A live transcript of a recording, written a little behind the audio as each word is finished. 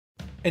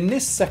In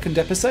this second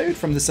episode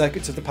from the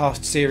Circuits of the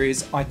Past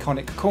series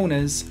Iconic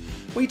Corners,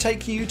 we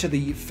take you to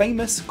the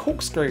famous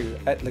Corkscrew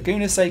at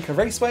Laguna Seca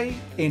Raceway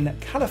in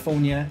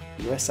California,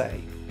 USA.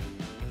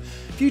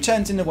 Few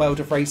turns in the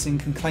world of racing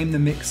can claim the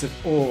mix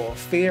of awe,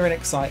 fear and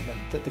excitement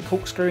that the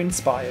Corkscrew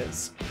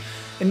inspires.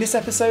 In this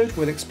episode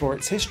we'll explore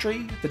its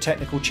history, the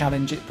technical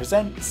challenge it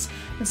presents,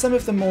 and some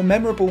of the more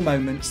memorable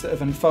moments that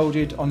have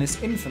unfolded on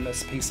this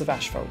infamous piece of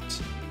asphalt.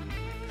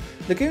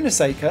 Laguna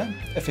Seca,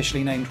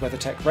 officially named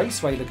WeatherTech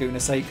Raceway Laguna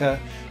Seca,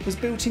 was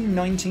built in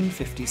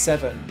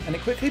 1957 and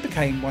it quickly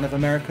became one of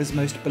America's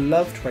most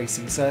beloved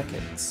racing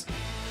circuits.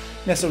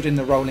 Nestled in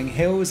the rolling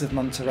hills of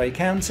Monterey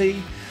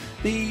County,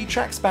 the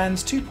track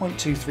spans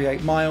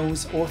 2.238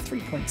 miles or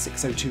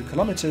 3.602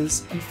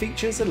 kilometres and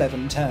features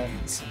 11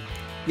 turns.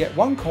 Yet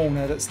one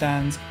corner that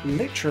stands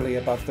literally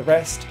above the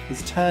rest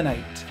is Turn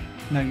 8,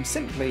 known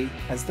simply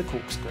as the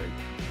Corkscrew.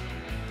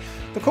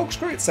 The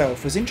Corkscrew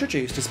itself was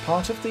introduced as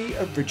part of the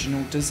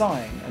original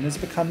design and has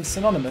become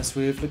synonymous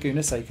with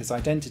Laguna Seca's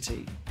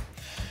identity.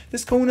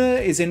 This corner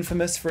is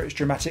infamous for its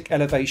dramatic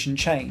elevation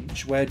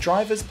change, where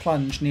drivers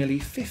plunge nearly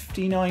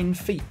 59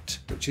 feet,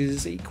 which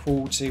is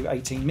equal to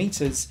 18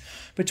 metres,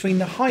 between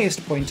the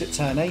highest point at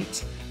Turn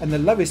 8 and the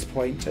lowest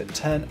point at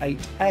Turn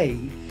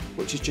 8A,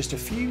 which is just a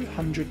few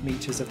hundred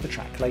metres of the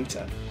track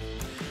later.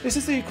 This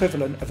is the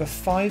equivalent of a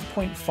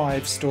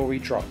 5.5 storey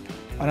drop,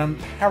 an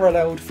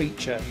unparalleled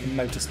feature in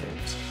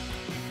motorsport.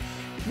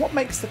 What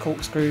makes the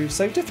Corkscrew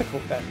so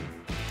difficult then?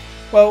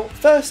 Well,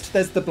 first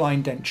there's the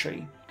blind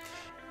entry.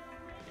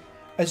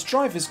 As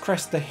drivers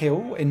crest the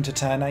hill into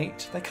Turn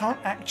 8, they can't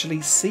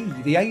actually see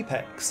the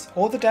apex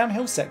or the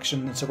downhill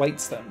section that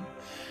awaits them.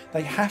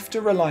 They have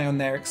to rely on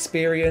their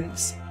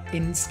experience,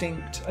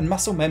 instinct and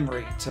muscle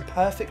memory to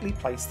perfectly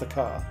place the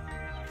car.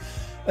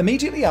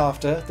 Immediately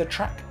after, the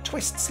track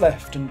twists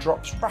left and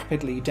drops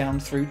rapidly down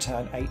through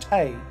Turn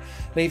 8A,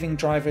 leaving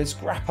drivers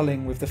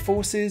grappling with the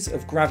forces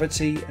of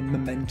gravity and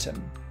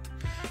momentum.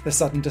 The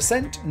sudden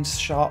descent and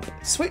sharp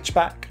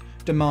switchback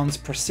demands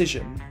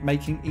precision,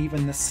 making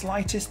even the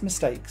slightest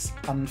mistakes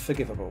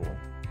unforgivable.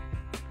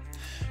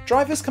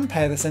 Drivers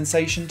compare the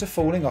sensation to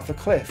falling off a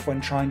cliff when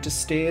trying to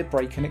steer,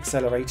 brake and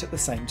accelerate at the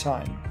same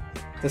time.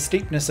 The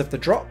steepness of the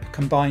drop,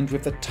 combined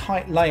with the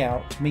tight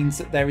layout, means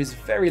that there is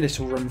very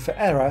little room for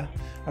error,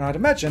 and I'd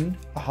imagine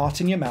a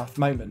heart-in-your-mouth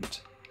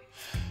moment.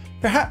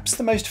 Perhaps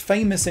the most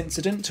famous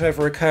incident to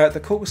ever occur at the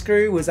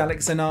Corkscrew was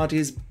Alex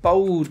Zanardi's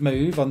bold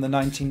move on the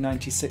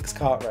 1996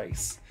 kart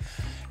race.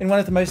 In one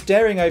of the most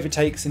daring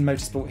overtakes in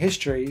motorsport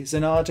history,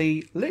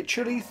 Zanardi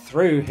literally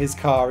threw his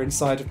car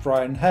inside of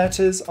Brian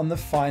Herter's on the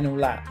final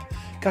lap,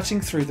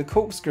 cutting through the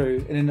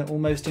Corkscrew in an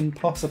almost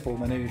impossible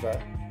manoeuvre.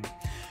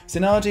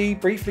 Zanardi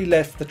briefly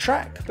left the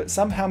track, but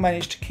somehow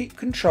managed to keep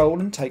control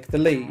and take the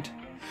lead.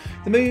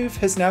 The move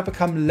has now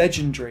become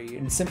legendary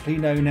and simply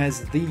known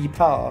as the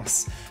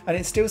pass, and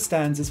it still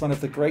stands as one of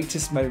the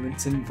greatest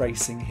moments in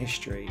racing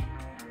history.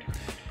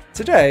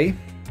 Today,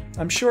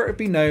 I'm sure it would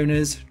be known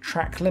as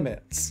track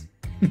limits.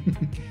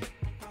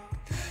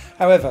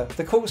 However,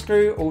 the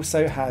Corkscrew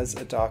also has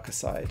a darker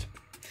side.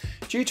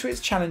 Due to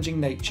its challenging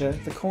nature,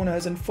 the corner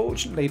has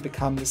unfortunately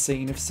become the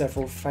scene of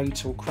several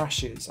fatal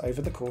crashes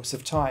over the course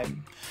of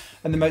time,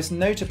 and the most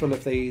notable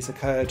of these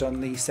occurred on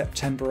the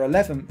September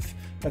 11th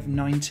of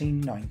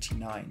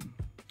 1999.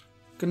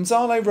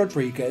 Gonzalo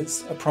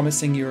Rodríguez, a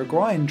promising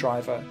Uruguayan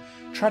driver,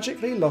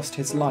 tragically lost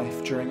his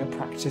life during a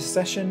practice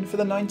session for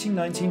the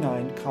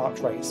 1999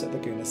 kart race at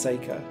Laguna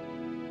Seca.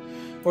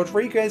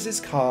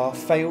 Rodriguez's car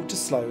failed to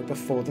slow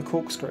before the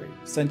Corkscrew,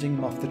 sending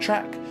him off the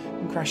track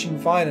and crashing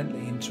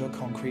violently into a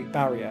concrete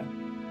barrier.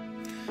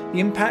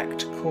 The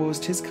impact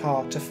caused his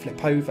car to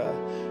flip over,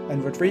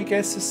 and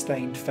Rodríguez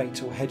sustained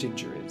fatal head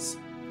injuries.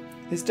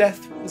 His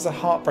death was a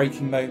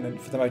heartbreaking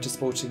moment for the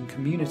motorsporting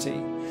community,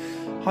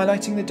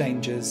 highlighting the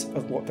dangers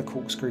of what the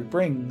Corkscrew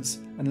brings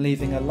and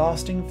leaving a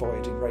lasting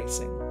void in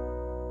racing.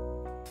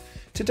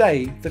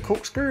 Today, the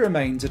Corkscrew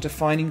remains a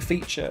defining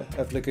feature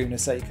of Laguna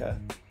Seca.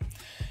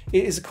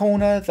 It is a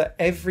corner that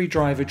every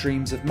driver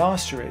dreams of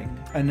mastering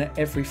and that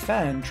every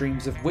fan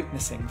dreams of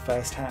witnessing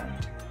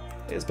firsthand.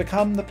 It has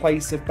become the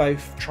place of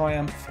both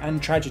triumph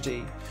and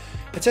tragedy,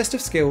 a test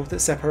of skill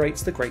that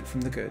separates the great from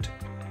the good.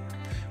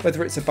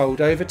 Whether it's a bold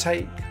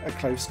overtake, a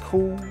close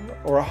call,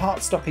 or a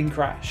heart-stopping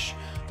crash,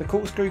 the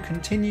Corkscrew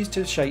continues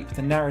to shape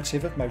the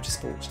narrative of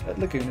motorsport at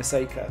Laguna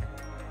Seca.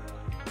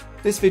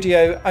 This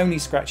video only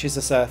scratches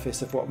the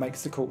surface of what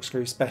makes the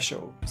Corkscrew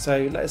special,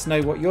 so let us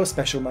know what your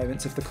special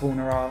moments of the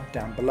corner are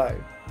down below.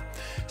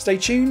 Stay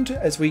tuned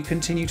as we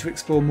continue to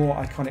explore more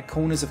iconic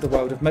corners of the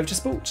world of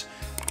motorsport,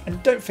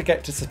 and don't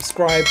forget to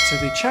subscribe to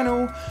the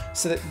channel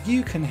so that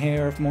you can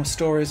hear of more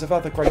stories of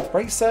other great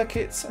race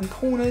circuits and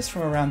corners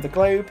from around the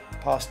globe,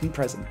 past and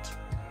present.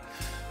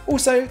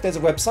 Also, there's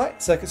a website,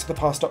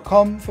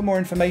 circuitsofthepast.com, for more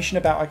information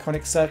about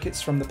iconic circuits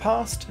from the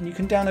past, and you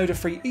can download a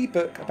free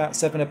ebook about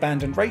 7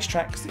 abandoned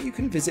racetracks that you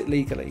can visit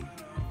legally.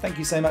 Thank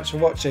you so much for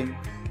watching.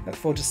 Look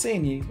forward to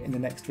seeing you in the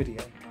next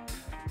video.